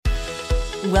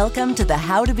Welcome to the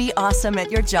How to Be Awesome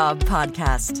at Your Job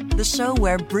podcast, the show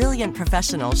where brilliant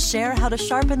professionals share how to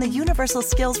sharpen the universal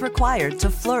skills required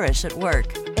to flourish at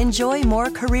work. Enjoy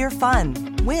more career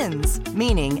fun, wins,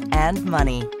 meaning, and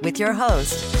money with your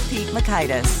host, Pete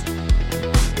Mockaitis.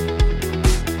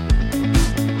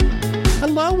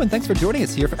 Hello, and thanks for joining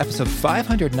us here for episode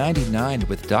 599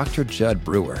 with Dr. Judd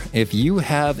Brewer. If you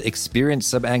have experienced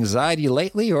some anxiety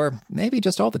lately, or maybe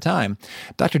just all the time,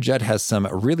 Dr. Judd has some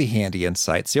really handy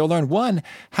insights. You'll learn 1,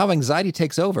 how anxiety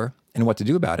takes over and what to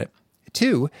do about it.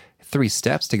 2, 3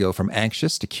 steps to go from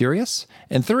anxious to curious.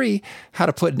 And 3, how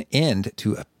to put an end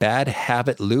to bad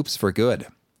habit loops for good.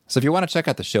 So if you want to check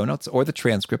out the show notes or the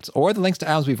transcripts or the links to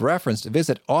items we've referenced,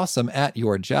 visit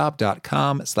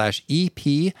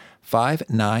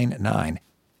awesomeatyourjob.com/EP599.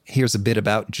 Here's a bit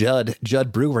about Judd.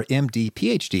 Judd Brewer, MD,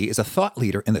 PhD, is a thought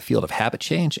leader in the field of habit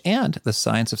change and the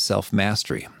science of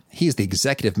self-mastery. He's the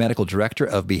Executive Medical Director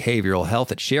of Behavioral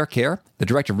Health at Sharecare, the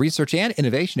Director of Research and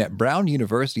Innovation at Brown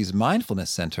University's Mindfulness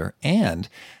Center, and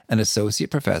an Associate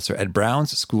Professor at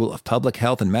Brown's School of Public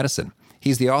Health and Medicine.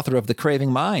 He's the author of The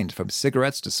Craving Mind, From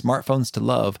Cigarettes to Smartphones to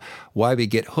Love, Why We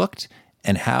Get Hooked,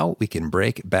 and How We Can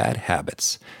Break Bad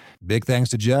Habits. Big thanks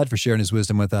to Judd for sharing his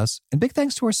wisdom with us, and big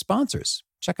thanks to our sponsors.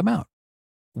 Check them out.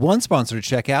 One sponsor to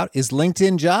check out is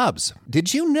LinkedIn Jobs.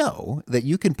 Did you know that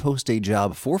you can post a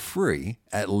job for free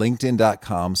at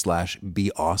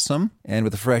linkedin.com/beawesome? And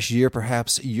with a fresh year,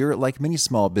 perhaps you're like many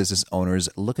small business owners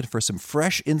looking for some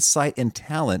fresh insight and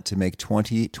talent to make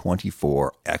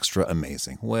 2024 extra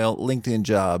amazing. Well, LinkedIn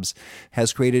Jobs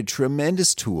has created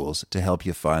tremendous tools to help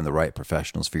you find the right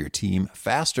professionals for your team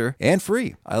faster and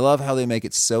free. I love how they make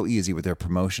it so easy with their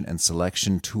promotion and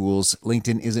selection tools.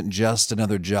 LinkedIn isn't just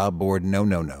another job board.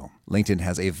 No. LinkedIn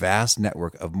has a vast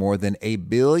network of more than 1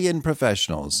 billion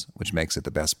professionals, which makes it the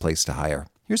best place to hire.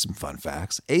 Here's some fun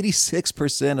facts.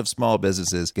 86% of small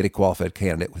businesses get a qualified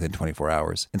candidate within 24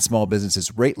 hours, and small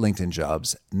businesses rate LinkedIn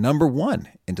Jobs number 1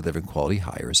 in delivering quality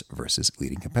hires versus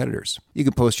leading competitors. You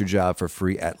can post your job for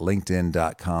free at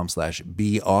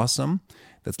linkedin.com/beawesome.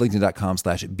 That's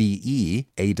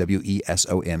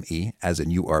linkedin.com/BEAWESOME, as in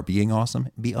you are being awesome,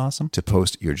 be awesome, to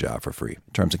post your job for free.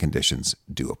 Terms and conditions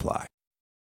do apply.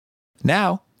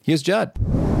 Now, here's Judd.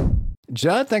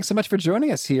 Judd, thanks so much for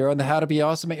joining us here on the How to Be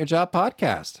Awesome at Your Job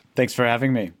podcast. Thanks for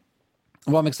having me.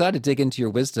 Well, I'm excited to dig into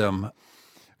your wisdom.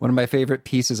 One of my favorite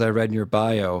pieces I read in your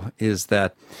bio is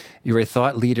that you're a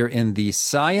thought leader in the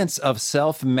science of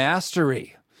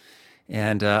self-mastery.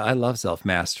 And I love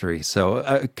self-mastery.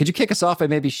 So could you kick us off by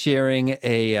maybe sharing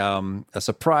a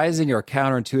surprising or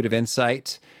counterintuitive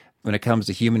insight when it comes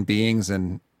to human beings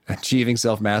and achieving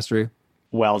self-mastery?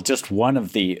 Well, just one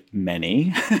of the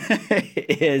many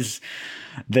is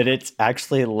that it's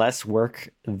actually less work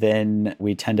than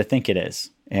we tend to think it is.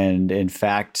 And in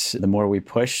fact, the more we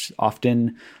push,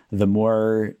 often the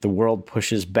more the world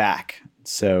pushes back.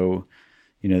 So,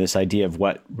 this idea of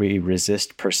what we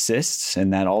resist persists,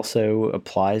 and that also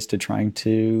applies to trying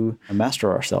to master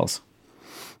ourselves.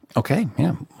 Okay,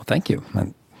 yeah. Well, thank you.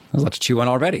 There's a lot to chew on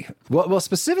already. Well,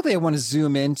 specifically, I want to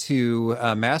zoom into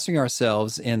mastering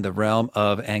ourselves in the realm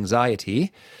of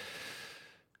anxiety.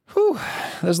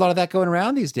 There's a lot of that going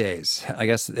around these days. I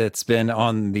guess it's been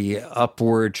on the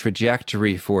upward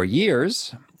trajectory for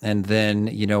years. And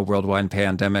then, worldwide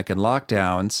pandemic and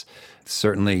lockdowns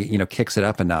certainly, kicks it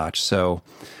up a notch. So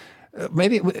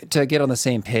maybe to get on the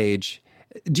same page,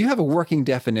 do you have a working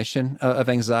definition of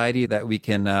anxiety that we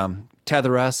can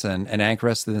tether us and anchor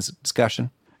us in this discussion?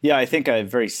 Yeah, I think a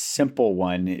very simple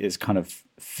one is kind of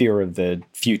fear of the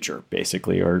future,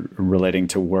 basically, or relating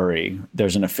to worry.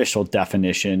 There's an official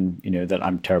definition, that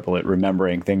I'm terrible at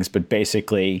remembering things, but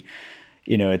basically,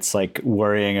 it's like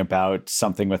worrying about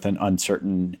something with an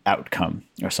uncertain outcome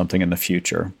or something in the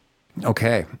future.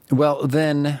 Okay. Well,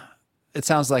 then it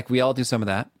sounds like we all do some of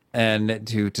that. And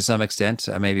to some extent,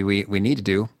 maybe we need to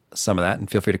do some of that. And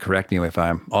feel free to correct me if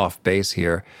I'm off base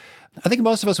here. I think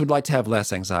most of us would like to have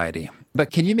less anxiety.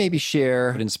 But can you maybe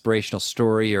share an inspirational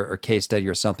story or case study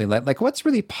or something like what's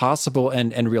really possible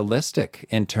and realistic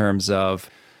in terms of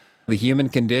the human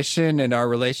condition and our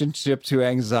relationship to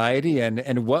anxiety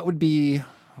and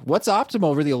what's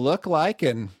optimal really look like,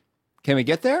 and can we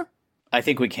get there? I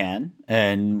think we can.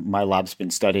 And my lab's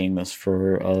been studying this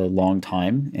for a long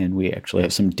time, and we actually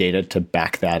have some data to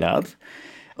back that up.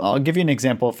 I'll give you an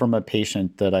example from a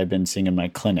patient that I've been seeing in my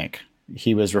clinic.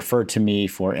 He was referred to me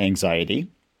for anxiety.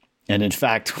 And in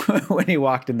fact, when he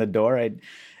walked in the door, I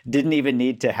didn't even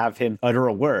need to have him utter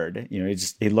a word.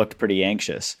 He looked pretty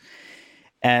anxious.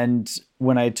 And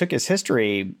when I took his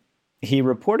history, he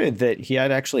reported that he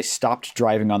had actually stopped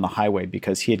driving on the highway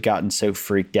because he had gotten so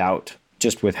freaked out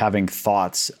just with having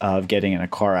thoughts of getting in a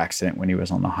car accident when he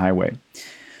was on the highway.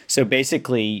 So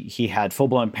basically, he had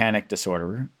full-blown panic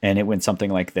disorder, and it went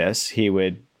something like this. He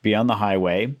would be on the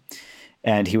highway,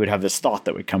 and he would have this thought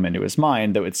that would come into his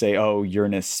mind that would say, oh, you're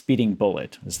in a speeding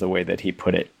bullet, is the way that he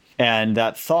put it. And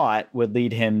that thought would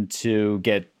lead him to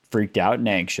get freaked out and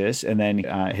anxious. And then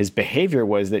his behavior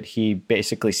was that he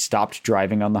basically stopped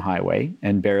driving on the highway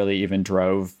and barely even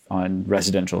drove on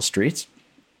residential streets.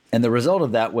 And the result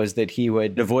of that was that he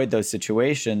would avoid those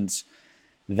situations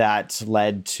that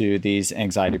led to these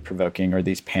anxiety-provoking or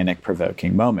these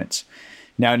panic-provoking moments.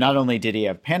 Now, not only did he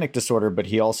have panic disorder, but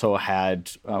he also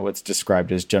had what's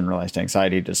described as generalized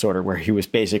anxiety disorder, where he was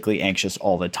basically anxious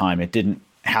all the time. It didn't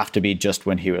have to be just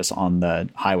when he was on the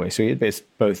highway. So he had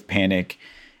both panic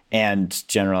and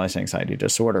generalized anxiety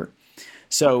disorder.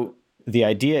 So the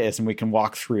idea is, and we can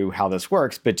walk through how this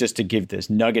works, but just to give this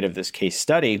nugget of this case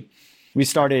study, we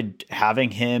started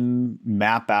having him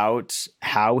map out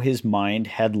how his mind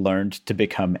had learned to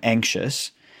become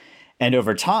anxious. And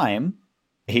over time,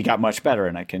 he got much better.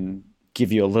 And I can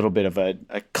give you a little bit of a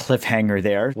cliffhanger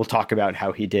there. We'll talk about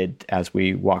how he did as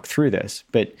we walk through this.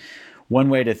 But one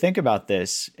way to think about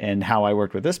this and how I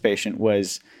worked with this patient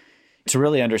was to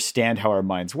really understand how our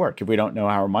minds work. If we don't know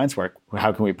how our minds work,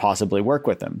 how can we possibly work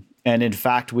with them? And in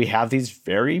fact, we have these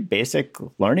very basic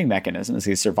learning mechanisms,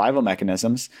 these survival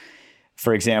mechanisms.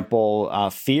 For example,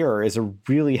 fear is a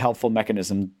really helpful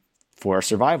mechanism for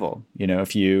survival. You know,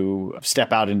 if you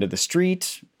step out into the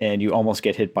street and you almost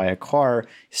get hit by a car,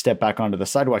 step back onto the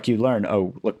sidewalk, you learn,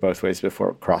 oh, look both ways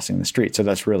before crossing the street. So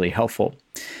that's really helpful.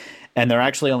 And there are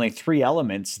actually only 3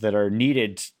 elements that are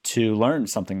needed to learn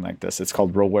something like this. It's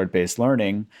called reward-based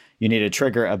learning. You need a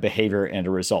trigger, a behavior, and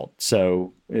a result.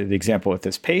 So the example with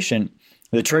this patient,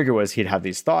 the trigger was he'd have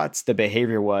these thoughts. The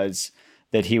behavior was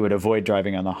that he would avoid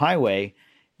driving on the highway.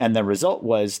 And the result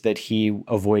was that he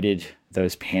avoided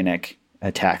those panic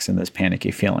attacks and those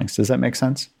panicky feelings. Does that make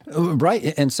sense?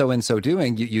 Right. And so in so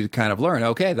doing, you kind of learn,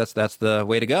 okay, that's the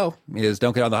way to go, is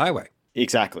don't get on the highway.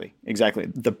 Exactly.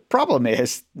 The problem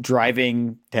is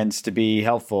driving tends to be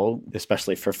helpful,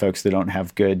 especially for folks that don't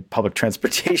have good public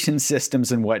transportation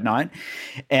systems and whatnot.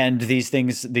 And these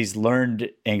things, these learned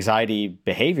anxiety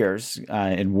behaviors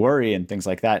and worry and things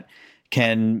like that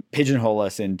can pigeonhole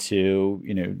us into,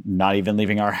 not even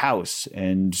leaving our house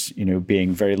and,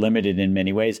 being very limited in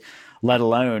many ways, let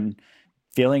alone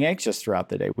feeling anxious throughout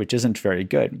the day, which isn't very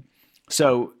good.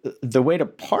 So the way to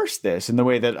parse this and the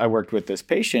way that I worked with this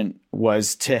patient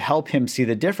was to help him see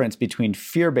the difference between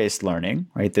fear-based learning,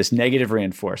 right? This negative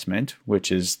reinforcement,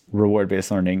 which is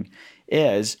reward-based learning,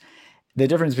 is the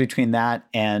difference between that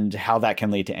and how that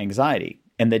can lead to anxiety.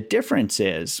 And the difference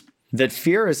is that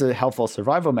fear is a helpful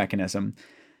survival mechanism,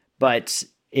 but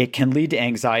it can lead to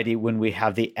anxiety when we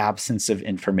have the absence of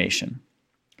information.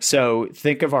 So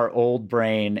think of our old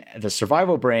brain, the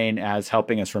survival brain, as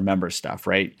helping us remember stuff,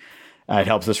 right? It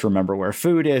helps us remember where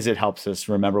food is. It helps us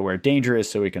remember where danger is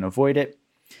so we can avoid it.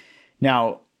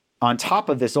 Now, on top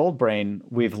of this old brain,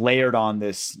 we've layered on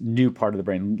this new part of the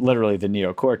brain, literally the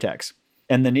neocortex.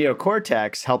 And the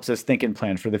neocortex helps us think and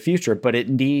plan for the future, but it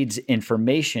needs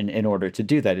information in order to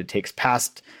do that. It takes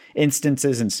past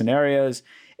instances and scenarios.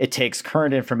 It takes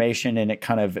current information and it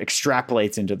kind of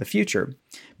extrapolates into the future.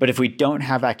 But if we don't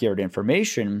have accurate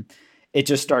information, it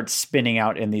just starts spinning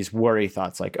out in these worry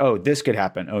thoughts like, oh, this could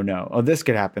happen. Oh, no. Oh, this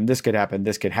could happen. This could happen.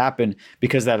 This could happen.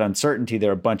 Because that uncertainty, there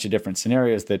are a bunch of different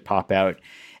scenarios that pop out.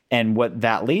 And what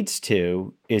that leads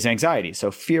to is anxiety. So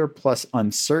fear plus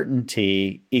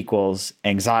uncertainty equals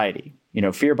anxiety.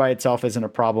 Fear by itself isn't a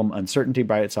problem. Uncertainty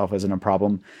by itself isn't a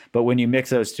problem. But when you mix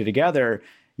those two together,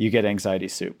 you get anxiety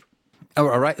soup. Oh,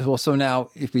 all right. Well, so now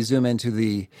if we zoom into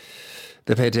the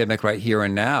pandemic right here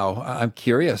and now, I'm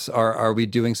curious, are we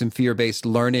doing some fear-based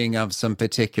learning of some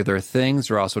particular things?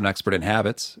 You're also an expert in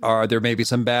habits. Are there maybe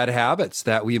some bad habits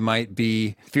that we might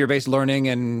be fear-based learning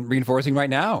and reinforcing right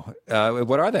now?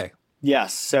 What are they?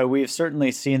 Yes. So we've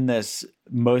certainly seen this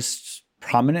most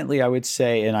prominently, I would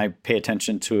say, and I pay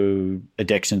attention to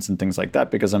addictions and things like that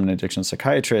because I'm an addiction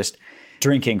psychiatrist.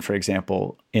 Drinking, for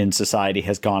example, in society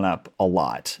has gone up a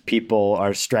lot. People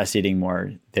are stress eating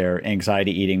more. They're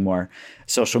anxiety eating more.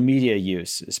 Social media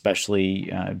use,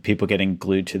 especially people getting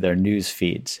glued to their news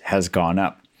feeds, has gone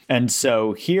up. And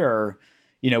so here,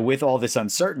 with all this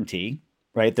uncertainty,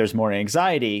 right, there's more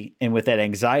anxiety. And with that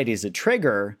anxiety as a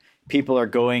trigger, people are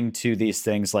going to these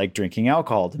things like drinking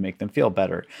alcohol to make them feel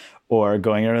better or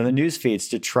going into the news feeds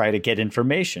to try to get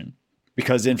information.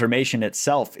 Because information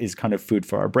itself is kind of food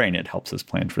for our brain. It helps us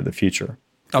plan for the future.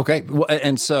 Okay. Well,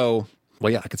 and so,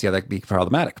 I can see how that could be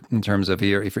problematic in terms of if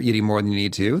you're eating more than you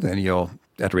need to, then you'll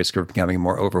at risk of becoming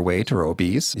more overweight or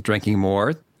obese, drinking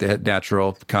more, the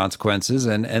natural consequences,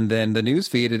 and then the news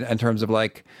feed in terms of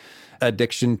like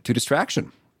addiction to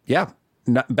distraction. Yeah,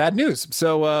 not bad news.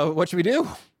 So what should we do?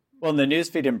 Well, the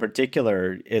newsfeed in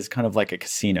particular is kind of like a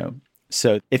casino.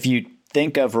 So if you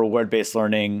think of reward-based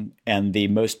learning, and the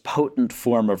most potent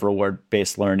form of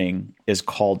reward-based learning is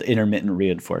called intermittent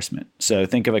reinforcement. So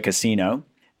think of a casino,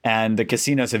 and the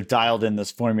casinos have dialed in this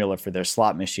formula for their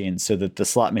slot machines so that the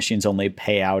slot machines only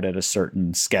pay out at a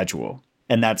certain schedule.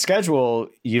 And that schedule,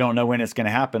 you don't know when it's going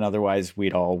to happen. Otherwise,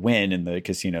 we'd all win and the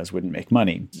casinos wouldn't make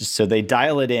money. So they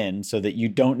dial it in so that you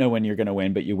don't know when you're going to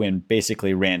win, but you win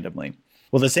basically randomly.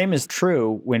 Well, the same is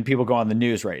true when people go on the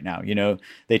news right now. You know,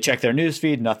 they check their news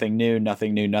feed, nothing new. And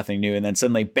then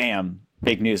suddenly, bam,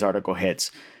 big news article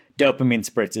hits. Dopamine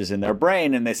spritzes in their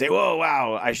brain and they say, whoa,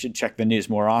 wow, I should check the news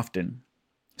more often.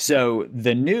 So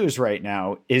the news right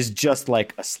now is just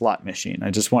like a slot machine. I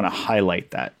just want to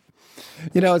highlight that.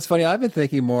 You know, it's funny. I've been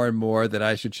thinking more and more that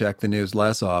I should check the news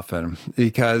less often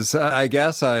because I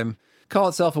guess I'm call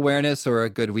it self-awareness or a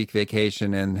good week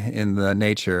vacation in the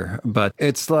nature. But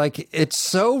it's like it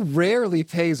so rarely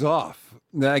pays off.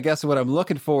 I guess what I'm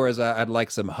looking for is I'd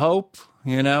like some hope.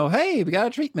 You know, hey, we got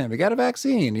a treatment. We got a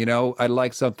vaccine. You know, I'd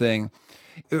like something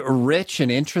rich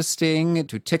and interesting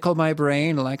to tickle my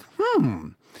brain like,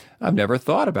 I've never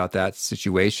thought about that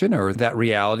situation or that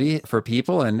reality for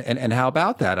people. And how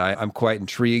about that? I'm quite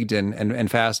intrigued and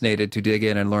fascinated to dig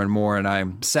in and learn more. And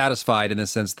I'm satisfied in the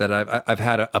sense that I've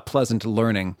had a pleasant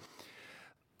learning.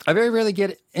 I very rarely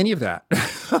get any of that.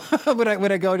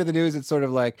 When I go to the news, it's sort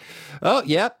of like, oh,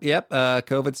 yep,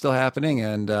 COVID's still happening.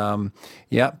 And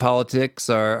politics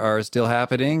are still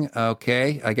happening.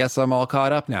 Okay, I guess I'm all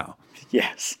caught up now.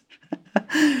 Yes.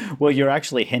 Well, you're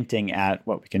actually hinting at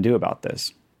what we can do about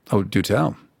this. Oh, do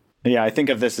tell. Yeah, I think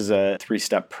of this as a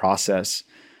 3-step process.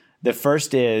 The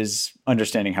first is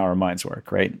understanding how our minds work,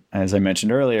 right? As I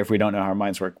mentioned earlier, if we don't know how our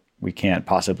minds work, we can't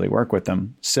possibly work with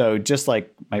them. So just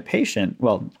like my patient,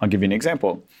 well, I'll give you an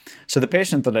example. So the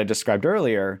patient that I described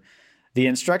earlier, the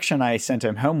instruction I sent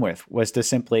him home with was to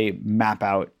simply map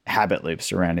out habit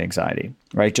loops around anxiety,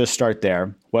 right? Just start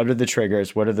there. What are the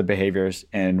triggers? What are the behaviors?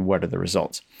 And what are the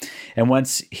results? And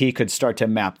once he could start to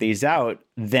map these out,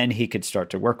 then he could start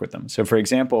to work with them. So for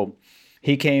example,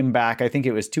 he came back, I think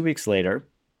it was 2 weeks later,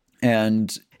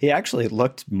 and he actually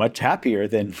looked much happier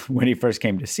than when he first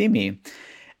came to see me.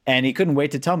 And he couldn't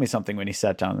wait to tell me something when he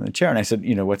sat down in the chair. And I said,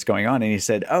 what's going on? And he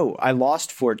said, oh, I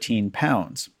lost 14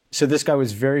 pounds. So this guy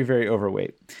was very, very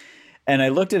overweight. And I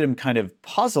looked at him kind of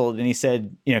puzzled, and he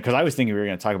said, because I was thinking we were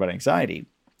going to talk about anxiety.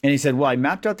 And he said, well, I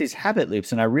mapped out these habit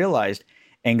loops and I realized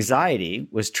anxiety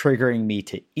was triggering me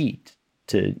to eat,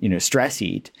 to, stress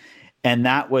eat. And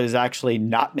that was actually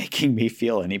not making me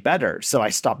feel any better. So I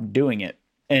stopped doing it.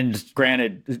 And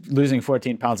granted, losing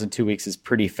 14 pounds in 2 weeks is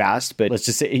pretty fast, but let's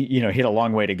just say, he had a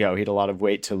long way to go. He had a lot of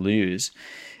weight to lose.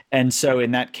 And so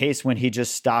in that case, when he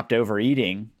just stopped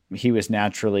overeating, he was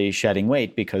naturally shedding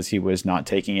weight because he was not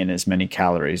taking in as many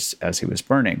calories as he was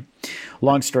burning.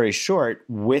 Long story short,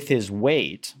 with his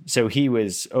weight, so he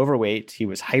was overweight, he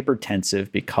was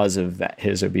hypertensive because of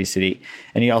his obesity,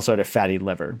 and he also had a fatty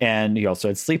liver, and he also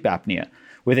had sleep apnea.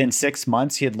 Within 6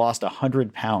 months, he had lost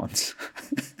 100 pounds.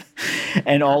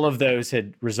 And all of those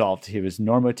had resolved. He was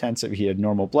normotensive. He had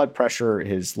normal blood pressure.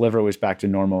 His liver was back to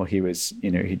normal. He was, he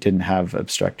didn't have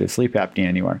obstructive sleep apnea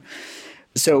anymore.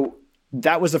 So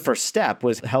that was the first step,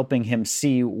 was helping him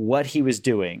see what he was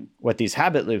doing, what these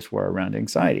habit loops were around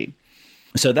anxiety.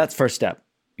 So that's first step,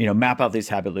 map out these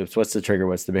habit loops. What's the trigger?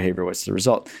 What's the behavior? What's the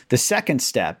result? The second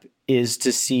step is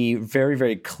to see very,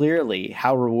 very clearly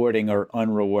how rewarding or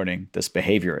unrewarding this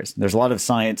behavior is. There's a lot of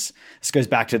science. This goes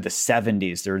back to the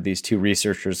 70s. There were these two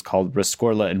researchers called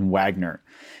Rescorla and Wagner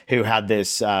who had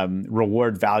this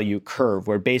reward value curve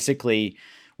where basically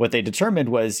what they determined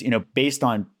was, based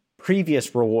on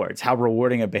previous rewards, how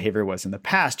rewarding a behavior was in the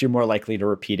past, you're more likely to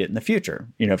repeat it in the future.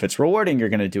 If it's rewarding, you're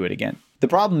going to do it again. The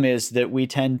problem is that we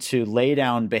tend to lay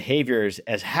down behaviors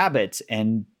as habits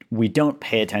and we don't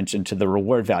pay attention to the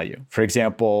reward value. For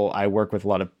example, I work with a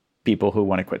lot of people who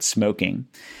want to quit smoking.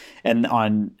 And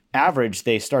on average,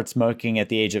 they start smoking at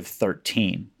the age of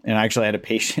 13. And I actually had a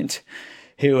patient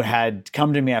who had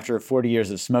come to me after 40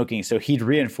 years of smoking. So he'd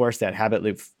reinforced that habit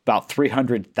loop about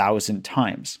 300,000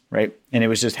 times, right? And it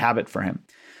was just habit for him.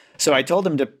 So I told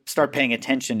him to start paying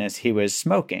attention as he was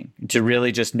smoking, to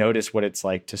really just notice what it's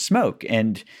like to smoke.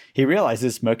 And he realized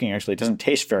that smoking actually doesn't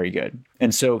taste very good.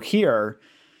 And so here,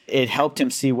 it helped him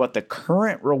see what the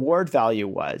current reward value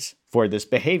was for this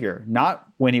behavior, not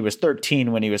when he was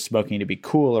 13, when he was smoking to be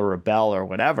cool or rebel or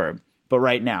whatever, but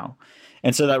right now.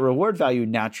 And so that reward value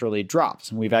naturally drops.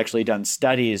 And we've actually done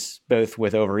studies both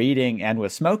with overeating and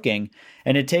with smoking.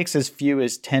 And it takes as few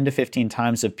as 10 to 15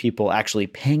 times of people actually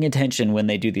paying attention when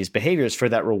they do these behaviors for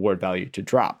that reward value to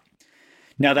drop.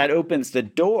 Now that opens the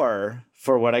door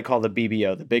for what I call the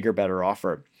BBO, the bigger, better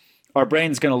offer. Our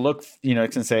brain's going to look, it's going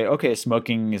to say, okay,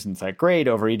 smoking isn't that great.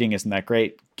 Overeating isn't that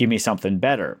great. Give me something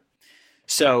better.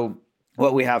 So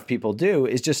what we have people do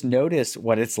is just notice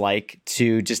what it's like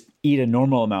to just eat a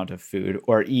normal amount of food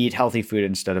or eat healthy food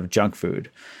instead of junk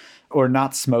food or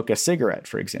not smoke a cigarette,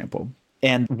 for example.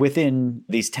 And within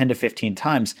these 10 to 15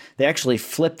 times, they actually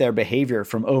flip their behavior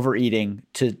from overeating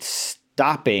to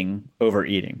stopping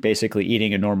overeating, basically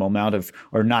eating a normal amount of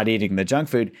or not eating the junk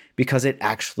food because it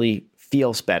actually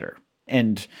feels better.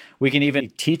 And we can even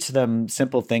teach them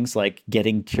simple things like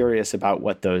getting curious about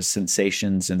what those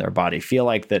sensations in their body feel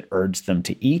like that urge them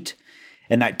to eat.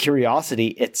 And that curiosity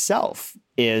itself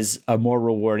is a more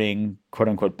rewarding, quote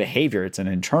unquote, behavior. It's an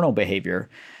internal behavior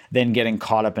than getting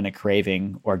caught up in a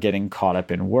craving or getting caught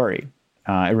up in worry.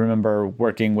 I remember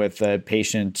working with a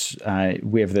patient.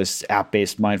 We have this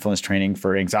app-based mindfulness training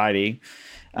for anxiety.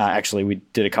 Actually, we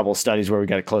did a couple of studies where we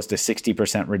got a close to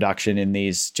 60% reduction in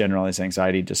these generalized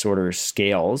anxiety disorder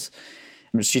scales.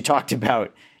 She talked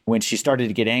about when she started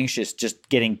to get anxious, just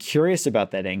getting curious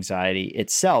about that anxiety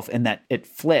itself, and that it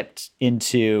flipped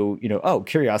into,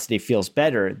 curiosity feels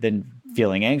better than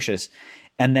feeling anxious.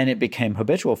 And then it became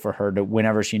habitual for her to,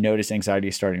 whenever she noticed anxiety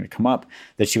starting to come up,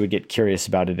 that she would get curious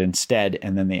about it instead,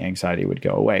 and then the anxiety would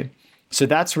go away. So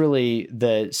that's really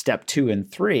the step 2 and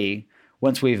 3.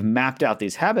 Once we've mapped out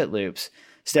these habit loops,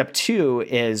 step 2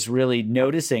 is really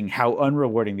noticing how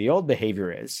unrewarding the old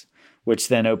behavior is, which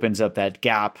then opens up that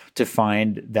gap to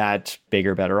find that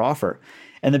bigger, better offer.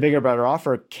 And the bigger, better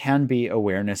offer can be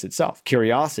awareness itself,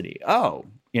 curiosity. Oh,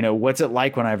 what's it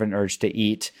like when I have an urge to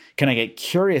eat? Can I get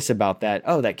curious about that?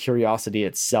 Oh, that curiosity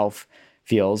itself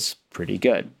feels pretty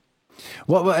good.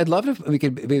 Well, I'd love if we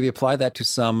could maybe apply that to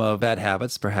some bad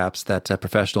habits, perhaps, that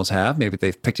professionals have. Maybe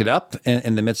they've picked it up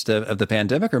in the midst of the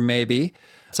pandemic, or maybe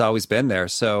it's always been there.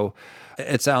 So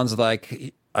it sounds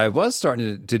like I was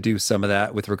starting to do some of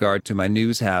that with regard to my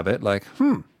news habit. Like,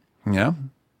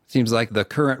 seems like the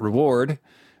current reward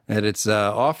that it's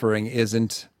offering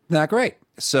isn't that great.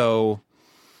 So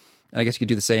I guess you could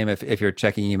do the same if you're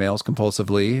checking emails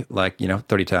compulsively, like,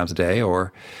 30 times a day,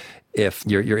 or if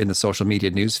you're in the social media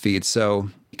news feed. So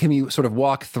can you sort of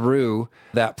walk through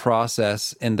that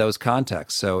process in those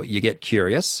contexts? So you get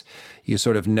curious, you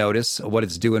sort of notice what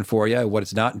it's doing for you, what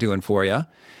it's not doing for you,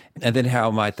 and then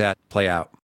how might that play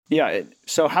out? Yeah.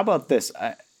 So how about this?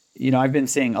 I've been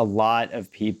seeing a lot of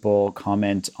people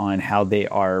comment on how they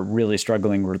are really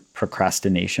struggling with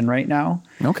procrastination right now.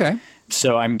 Okay.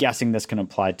 So I'm guessing this can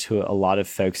apply to a lot of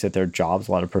folks at their jobs,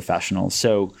 a lot of professionals.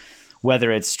 So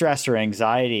whether it's stress or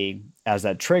anxiety as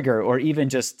that trigger, or even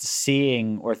just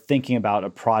seeing or thinking about a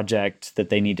project that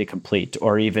they need to complete,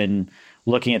 or even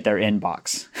looking at their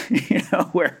inbox,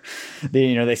 where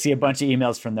they see a bunch of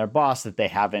emails from their boss that they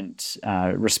haven't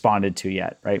responded to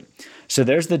yet, right? So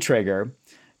there's the trigger.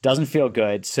 Doesn't feel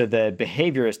good. So the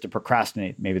behavior is to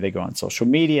procrastinate. Maybe they go on social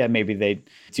media. Maybe they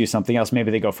do something else. Maybe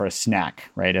they go for a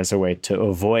snack, right, as a way to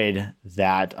avoid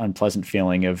that unpleasant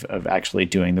feeling of actually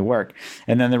doing the work.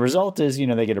 And then the result is,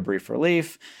 they get a brief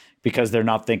relief because they're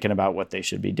not thinking about what they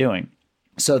should be doing.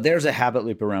 So there's a habit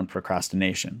loop around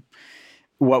procrastination.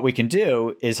 What we can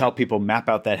do is help people map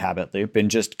out that habit loop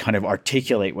and just kind of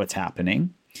articulate what's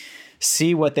happening.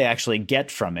 See what they actually get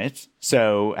from it.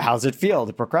 So how's it feel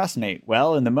to procrastinate?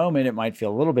 Well, in the moment, it might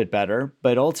feel a little bit better,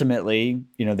 but ultimately,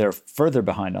 they're further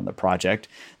behind on the project.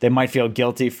 They might feel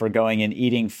guilty for going and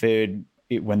eating food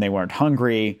when they weren't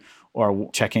hungry, or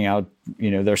checking out,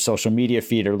 their social media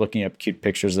feed, or looking up cute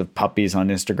pictures of puppies on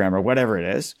Instagram, or whatever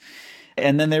it is.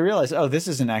 And then they realize, oh, this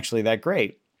isn't actually that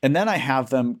great. And then I have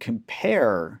them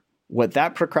compare what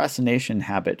that procrastination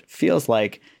habit feels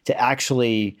like to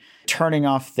actually turning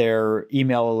off their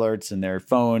email alerts and their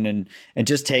phone and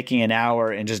just taking an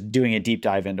hour and just doing a deep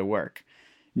dive into work.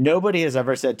 Nobody has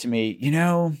ever said to me,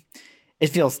 it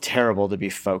feels terrible to be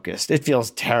focused. It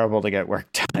feels terrible to get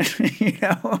work done.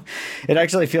 It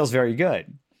actually feels very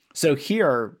good. So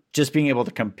here, just being able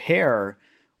to compare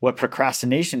what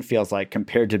procrastination feels like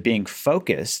compared to being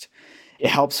focused, it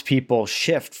helps people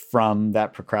shift from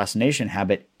that procrastination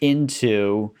habit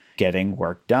into getting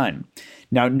work done.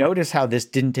 Now, notice how this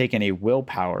didn't take any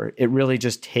willpower. It really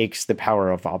just takes the power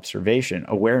of observation,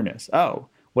 awareness. Oh,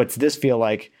 what's this feel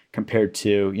like compared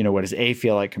to, what does A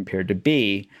feel like compared to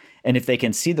B? And if they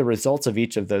can see the results of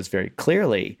each of those very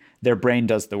clearly, their brain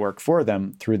does the work for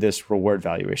them through this reward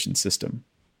valuation system.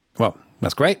 Well,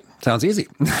 that's great. Sounds easy.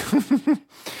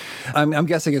 I'm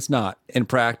guessing it's not, in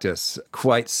practice,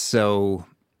 quite so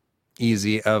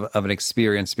easy of an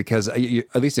experience because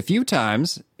at least a few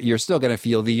times, you're still going to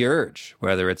feel the urge,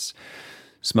 whether it's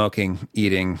smoking,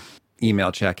 eating,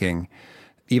 email checking,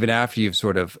 even after you've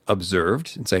sort of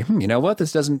observed and say, you know what,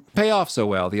 this doesn't pay off so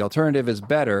well. The alternative is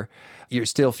better. You're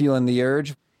still feeling the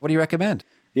urge. What do you recommend?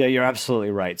 Yeah, you're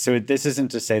absolutely right. So this isn't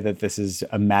to say that this is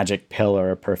a magic pill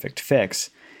or a perfect fix.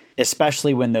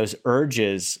 Especially when those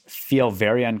urges feel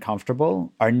very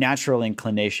uncomfortable, our natural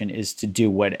inclination is to do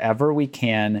whatever we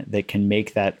can that can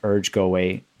make that urge go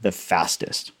away the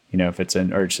fastest. If it's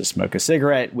an urge to smoke a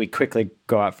cigarette, we quickly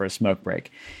go out for a smoke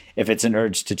break. If it's an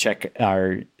urge to check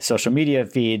our social media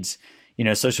feeds,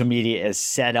 social media is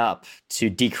set up to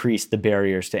decrease the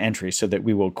barriers to entry so that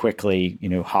we will quickly,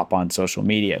 hop on social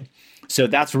media. So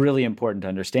that's really important to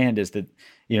understand is that,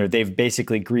 they've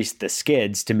basically greased the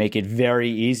skids to make it very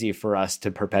easy for us to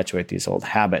perpetuate these old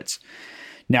habits.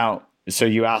 Now, so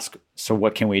you ask, so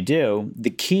what can we do? The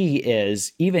key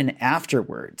is even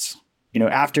afterwards,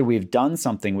 after we've done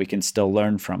something, we can still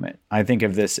learn from it. I think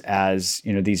of this as,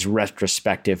 these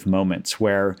retrospective moments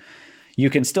where you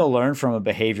can still learn from a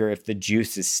behavior if the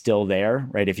juice is still there,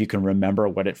 right? If you can remember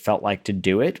what it felt like to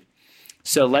do it.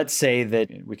 So let's say that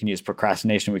we can use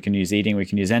procrastination, we can use eating, we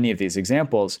can use any of these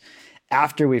examples.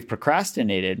 After we've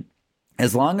procrastinated,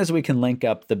 as long as we can link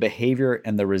up the behavior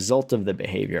and the result of the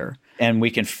behavior, and we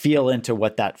can feel into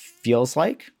what that feels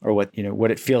like, or what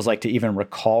it feels like to even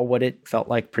recall what it felt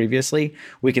like previously,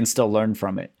 we can still learn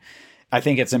from it. I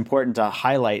think it's important to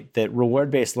highlight that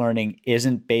reward-based learning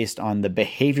isn't based on the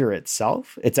behavior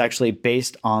itself. It's actually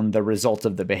based on the result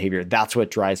of the behavior. That's what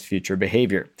drives future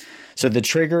behavior. So the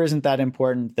trigger isn't that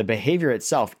important. The behavior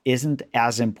itself isn't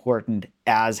as important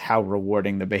as how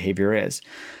rewarding the behavior is.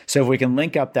 So if we can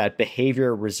link up that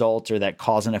behavior result or that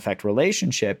cause and effect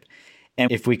relationship,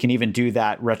 and if we can even do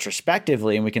that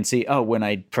retrospectively and we can see, oh, when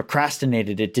I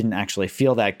procrastinated, it didn't actually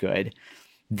feel that good,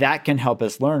 that can help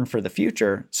us learn for the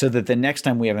future so that the next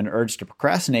time we have an urge to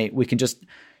procrastinate, we can just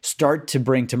start to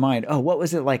bring to mind, oh, what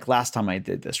was it like last time I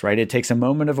did this, right? It takes a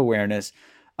moment of awareness,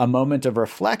 a moment of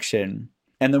reflection.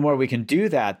 And the more we can do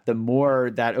that, the more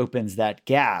that opens that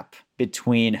gap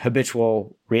between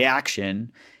habitual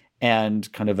reaction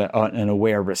and kind of an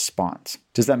aware response.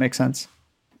 Does that make sense?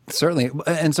 Certainly.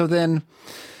 And so then,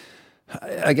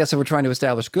 I guess if we're trying to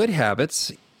establish good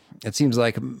habits, it seems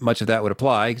like much of that would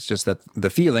apply. It's just that the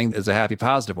feeling is a happy,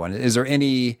 positive one. Is there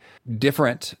any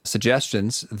different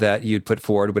suggestions that you'd put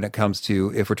forward when it comes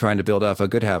to if we're trying to build up a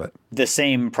good habit? The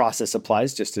same process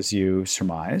applies, just as you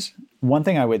surmise. One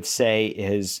thing I would say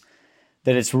is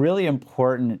that it's really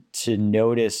important to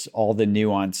notice all the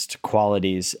nuanced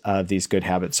qualities of these good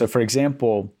habits. So, for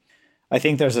example, I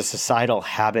think there's a societal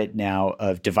habit now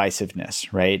of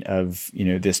divisiveness, right? Of,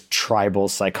 this tribal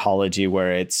psychology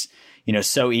where it's,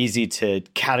 so easy to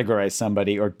categorize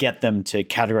somebody or get them to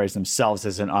categorize themselves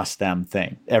as an us-them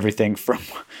thing. Everything from,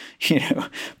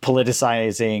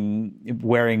 politicizing,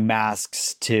 wearing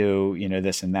masks to,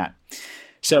 this and that.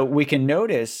 So we can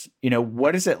notice,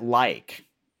 what is it like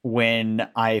when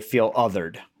I feel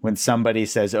othered, when somebody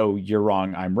says, oh, you're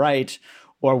wrong, I'm right,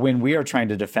 or when we are trying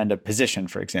to defend a position,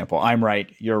 for example, I'm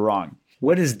right, you're wrong.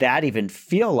 What does that even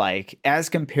feel like as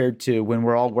compared to when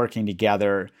we're all working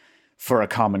together for a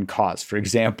common cause? For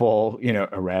example,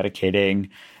 eradicating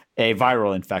a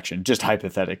viral infection, just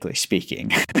hypothetically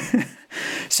speaking.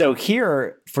 So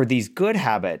here, for these good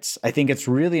habits, I think it's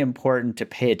really important to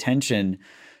pay attention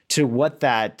to what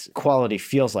that quality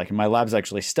feels like. And my lab's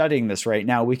actually studying this right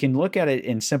now. We can look at it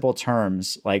in simple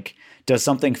terms, like, does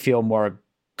something feel more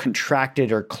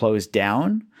contracted or closed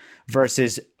down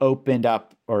versus opened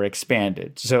up or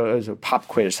expanded? So as a pop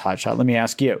quiz hotshot, let me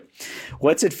ask you,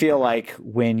 what's it feel like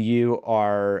when you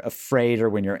are afraid or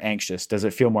when you're anxious? Does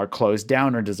it feel more closed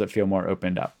down or does it feel more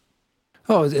opened up?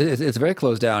 Oh, it's very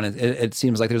closed down. It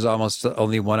seems like there's almost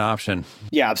only one option.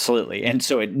 Yeah, absolutely. And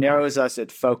so it narrows us,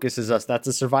 it focuses us. That's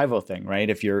a survival thing, right?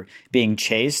 If you're being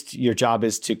chased, your job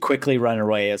is to quickly run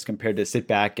away as compared to sit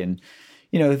back and,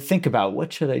 think about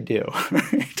what should I do,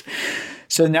 right?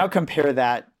 So now compare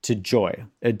that to joy.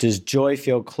 Does joy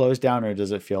feel closed down or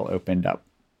does it feel opened up?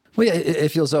 Well, yeah, it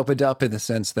feels opened up in the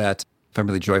sense that if I'm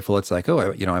really joyful, it's like,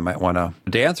 oh, I might want to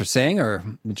dance or sing or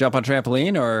jump on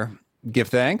trampoline or give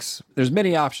thanks. There's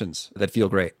many options that feel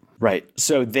great. Right.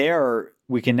 So there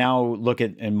we can now look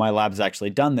at, and my lab's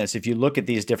actually done this, if you look at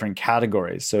these different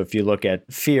categories. So if you look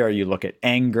at fear, you look at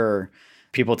anger,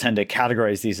 people tend to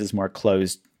categorize these as more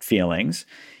closed feelings.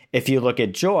 If you look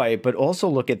at joy, but also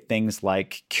look at things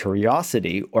like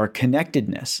curiosity or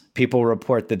connectedness, people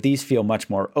report that these feel much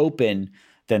more open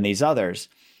than these others.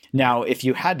 Now, if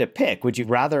you had to pick, would you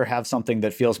rather have something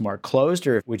that feels more closed,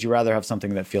 or would you rather have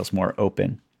something that feels more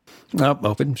open?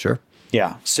 Open, sure.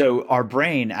 Yeah. So our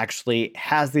brain actually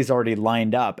has these already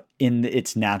lined up in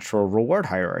its natural reward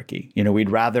hierarchy. We'd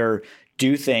rather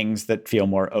do things that feel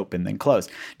more open than closed.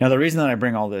 Now, the reason that I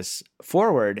bring all this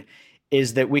forward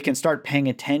is that we can start paying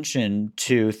attention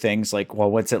to things like,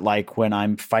 well, what's it like when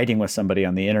I'm fighting with somebody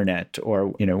on the internet or,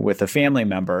 with a family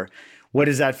member? What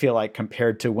does that feel like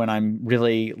compared to when I'm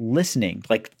really listening,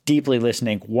 like deeply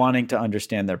listening, wanting to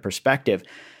understand their perspective?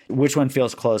 Which one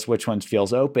feels close, which one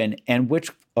feels open, and which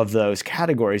of those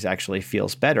categories actually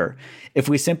feels better? If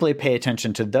we simply pay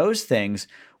attention to those things,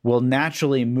 we'll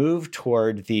naturally move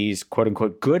toward these quote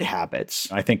unquote good habits.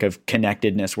 I think of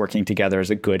connectedness, working together as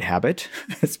a good habit.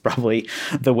 It's probably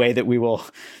the way that we will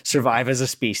survive as a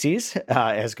species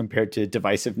as compared to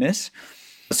divisiveness.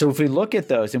 So if we look at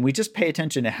those and we just pay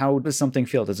attention to how does something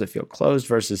feel, does it feel closed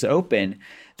versus open,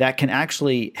 that can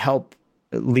actually help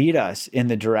lead us in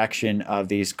the direction of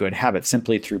these good habits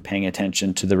simply through paying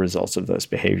attention to the results of those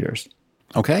behaviors.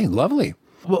 Okay, lovely.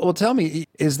 Well, tell me,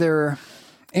 is there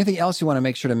anything else you want to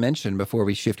make sure to mention before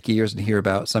we shift gears and hear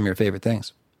about some of your favorite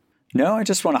things? No, I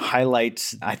just want to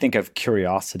highlight, I think of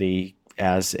curiosity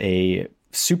as a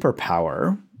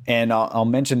superpower. And I'll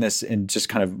mention this and just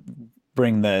kind of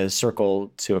bring the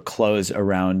circle to a close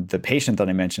around the patient that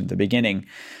I mentioned at the beginning.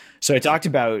 So I talked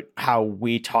about how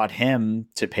we taught him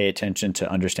to pay attention to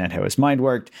understand how his mind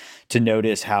worked, to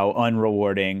notice how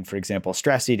unrewarding, for example,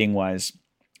 stress eating was,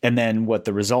 and then what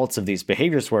the results of these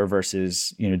behaviors were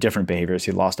versus, different behaviors.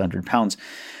 He lost 100 pounds.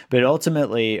 But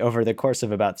ultimately, over the course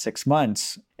of about 6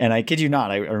 months, and I kid you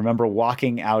not, I remember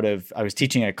I was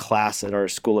teaching a class at our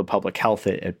School of Public Health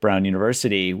at Brown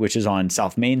University, which is on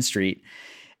South Main Street.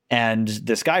 And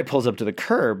this guy pulls up to the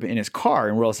curb in his car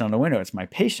and rolls down the window. It's my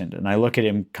patient. And I look at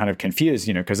him kind of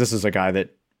confused, because this is a guy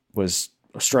that was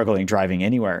struggling driving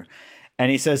anywhere.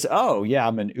 And he says, "Oh, yeah,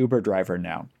 I'm an Uber driver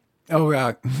now." Oh,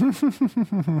 right.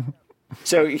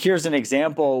 So here's an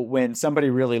example when somebody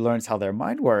really learns how their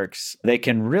mind works, they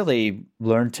can really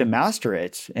learn to master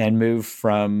it and move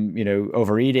from,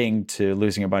 overeating to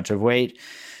losing a bunch of weight,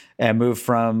 and move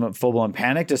from full-blown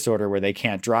panic disorder where they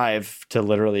can't drive to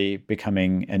literally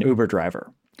becoming an Uber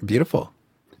driver. Beautiful.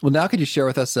 Well, now could you share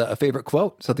with us a favorite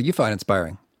quote, something you find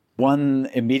inspiring? One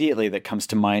immediately that comes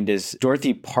to mind is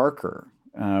Dorothy Parker,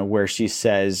 where she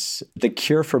says, "The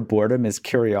cure for boredom is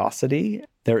curiosity.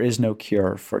 There is no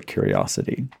cure for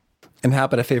curiosity." And how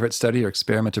about a favorite study or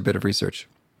experiment or bit of research?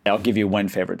 I'll give you one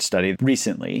favorite study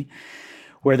recently,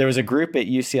 where there was a group at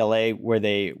UCLA where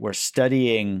they were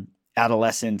studying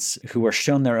adolescents who were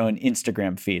shown their own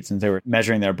Instagram feeds, and they were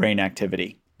measuring their brain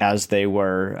activity as they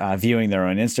were viewing their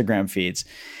own Instagram feeds.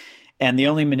 And the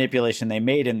only manipulation they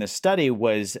made in the study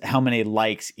was how many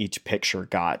likes each picture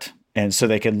got. And so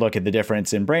they could look at the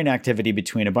difference in brain activity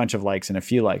between a bunch of likes and a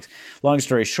few likes. Long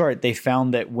story short, they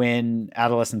found that when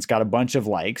adolescents got a bunch of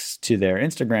likes to their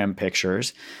Instagram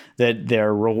pictures, that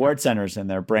their reward centers in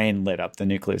their brain lit up, the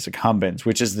nucleus accumbens,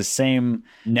 which is the same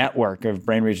network of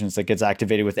brain regions that gets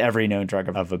activated with every known drug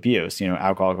of abuse,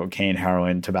 alcohol, cocaine,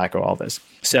 heroin, tobacco, all this.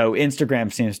 So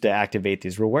Instagram seems to activate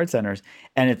these reward centers.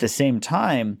 And at the same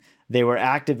time, they were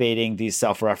activating these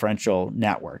self-referential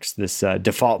networks, this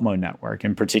default mode network,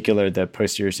 in particular, the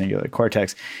posterior cingulate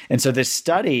cortex. And so this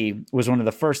study was one of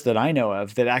the first that I know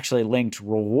of that actually linked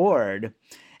reward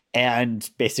and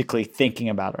basically thinking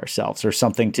about ourselves or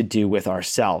something to do with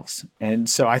ourselves. And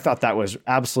so I thought that was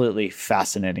absolutely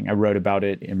fascinating. I wrote about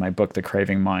it in my book, The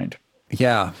Craving Mind.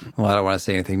 Yeah. Well, I don't want to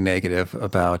say anything negative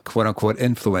about quote unquote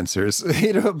influencers,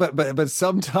 but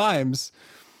sometimes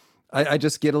I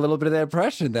just get a little bit of that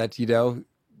impression that,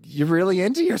 you're really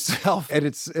into yourself and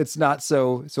it's not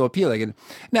so appealing. And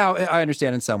now I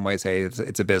understand in some ways, hey,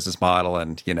 it's a business model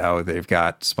and, they've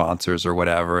got sponsors or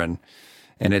whatever and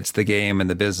it's the game and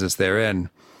the business they're in.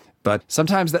 But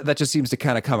sometimes that just seems to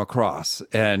kind of come across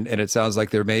and it sounds like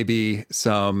there may be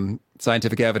some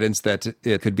scientific evidence that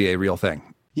it could be a real thing.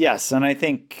 Yes. And I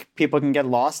think people can get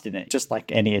lost in it, just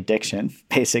like any addiction,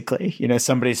 basically.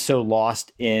 Somebody's so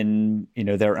lost in,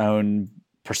 their own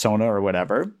persona or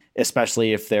whatever,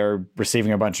 especially if they're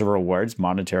receiving a bunch of rewards,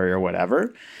 monetary or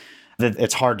whatever, that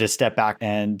it's hard to step back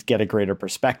and get a greater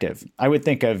perspective. I would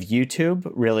think of YouTube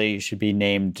really should be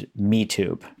named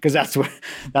MeTube, because that's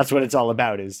what it's all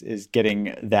about is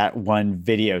getting that one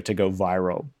video to go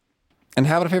viral. And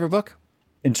how about a favorite book?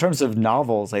 In terms of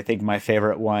novels, I think my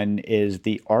favorite one is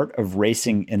The Art of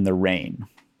Racing in the Rain.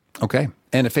 Okay.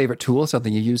 And a favorite tool,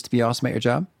 something you use to be awesome at your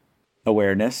job?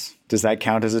 Awareness. Does that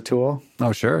count as a tool?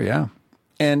 Oh, sure. Yeah.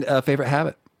 And a favorite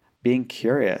habit? Being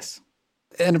curious.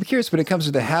 And I'm curious, when it comes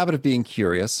to the habit of being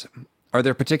curious, are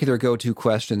there particular go-to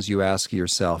questions you ask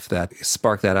yourself that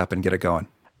spark that up and get it going?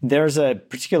 There's a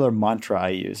particular mantra I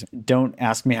use. Don't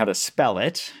ask me how to spell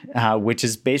it, which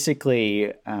is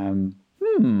basically,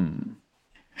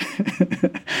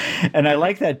 And I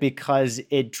like that because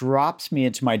it drops me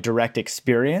into my direct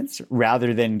experience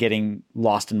rather than getting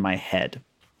lost in my head.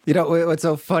 You know, what's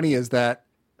so funny is that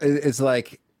it's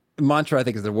like mantra, I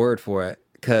think is the word for it,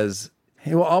 because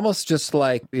almost just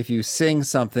like if you sing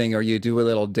something or you do a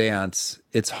little dance,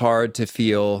 it's hard to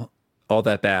feel all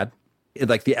that bad.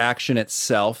 Like the action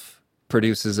itself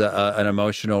produces an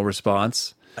emotional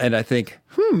response. And I think,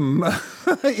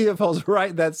 it falls right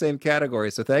in that same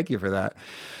category. So thank you for that.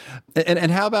 And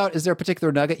how about, is there a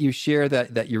particular nugget you share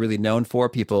that you're really known for?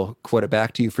 People quote it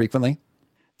back to you frequently?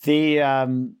 The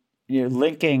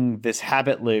linking this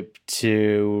habit loop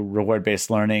to reward-based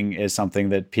learning is something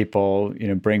that people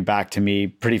bring back to me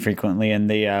pretty frequently. And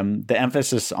the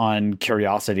emphasis on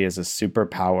curiosity as a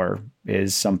superpower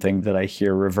is something that I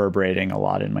hear reverberating a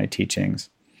lot in my teachings.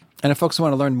 And if folks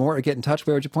want to learn more or get in touch,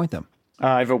 where would you point them?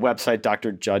 I have a website,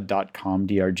 drjudd.com,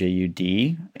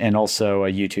 DRJUD, and also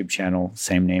a YouTube channel,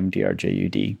 same name,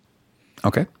 DRJUD.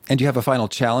 Okay. And do you have a final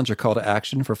challenge or call to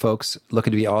action for folks looking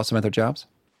to be awesome at their jobs?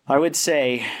 I would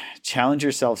say challenge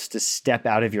yourselves to step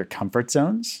out of your comfort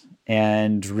zones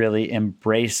and really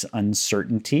embrace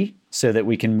uncertainty so that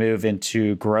we can move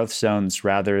into growth zones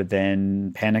rather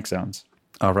than panic zones.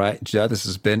 All right, Judd, this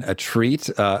has been a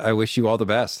treat. I wish you all the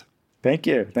best. Thank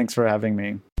you. Thanks for having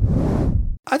me.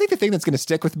 I think the thing that's going to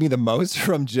stick with me the most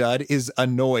from Judd is a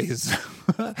noise.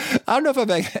 I don't know if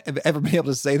I've ever been able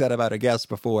to say that about a guest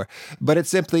before, but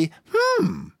it's simply,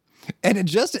 And it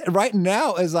just right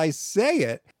now, as I say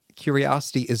it,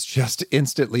 curiosity is just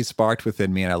instantly sparked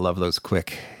within me. And I love those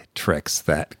quick tricks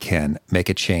that can make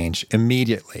a change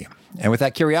immediately. And with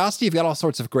that curiosity, you've got all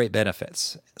sorts of great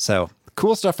benefits. So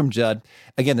cool stuff from Judd.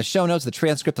 Again, the show notes, the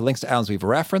transcript, the links to items we've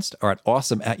referenced are at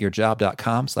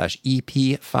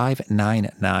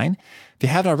awesomeatyourjob.com/EP599. If you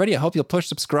haven't already, I hope you'll push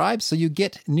subscribe so you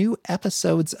get new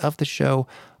episodes of the show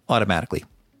automatically.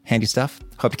 Handy stuff.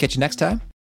 Hope to catch you next time.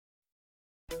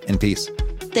 And peace.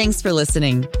 Thanks for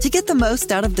listening. To get the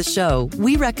most out of the show,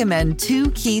 we recommend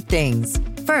 2 key things.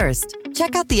 First,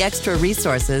 check out the extra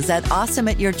resources at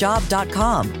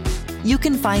awesomeatyourjob.com. You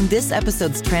can find this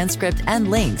episode's transcript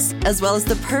and links, as well as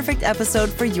the perfect episode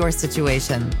for your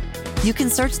situation. You can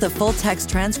search the full-text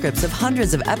transcripts of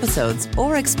hundreds of episodes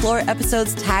or explore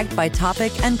episodes tagged by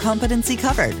topic and competency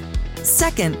covered.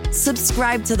 Second,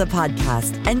 subscribe to the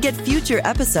podcast and get future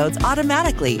episodes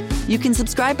automatically. You can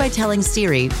subscribe by telling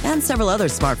Siri and several other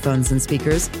smartphones and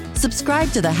speakers,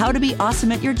 subscribe to the How to Be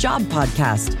Awesome at Your Job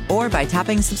podcast, or by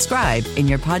tapping subscribe in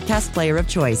your podcast player of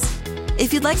choice.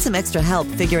 If you'd like some extra help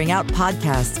figuring out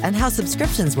podcasts and how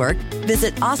subscriptions work,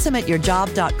 visit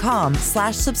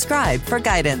awesomeatyourjob.com/subscribe for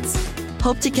guidance.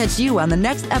 Hope to catch you on the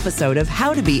next episode of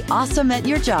How to Be Awesome at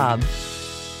Your Job.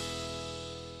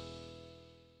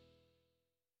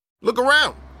 Look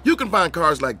around. You can find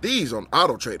cars like these on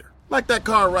AutoTrader, like that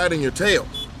car riding your tail.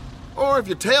 Or if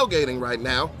you're tailgating right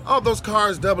now, all those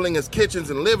cars doubling as kitchens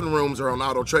and living rooms are on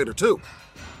AutoTrader too.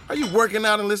 Are you working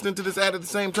out and listening to this ad at the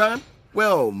same time?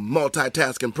 Well,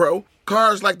 multitasking pro,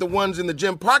 cars like the ones in the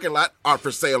gym parking lot are for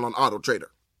sale on AutoTrader.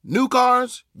 New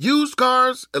cars, used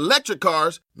cars, electric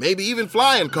cars, maybe even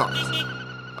flying cars.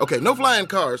 Okay, no flying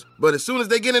cars, but as soon as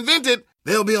they get invented,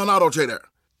 they'll be on AutoTrader.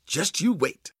 Just you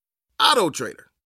wait. AutoTrader.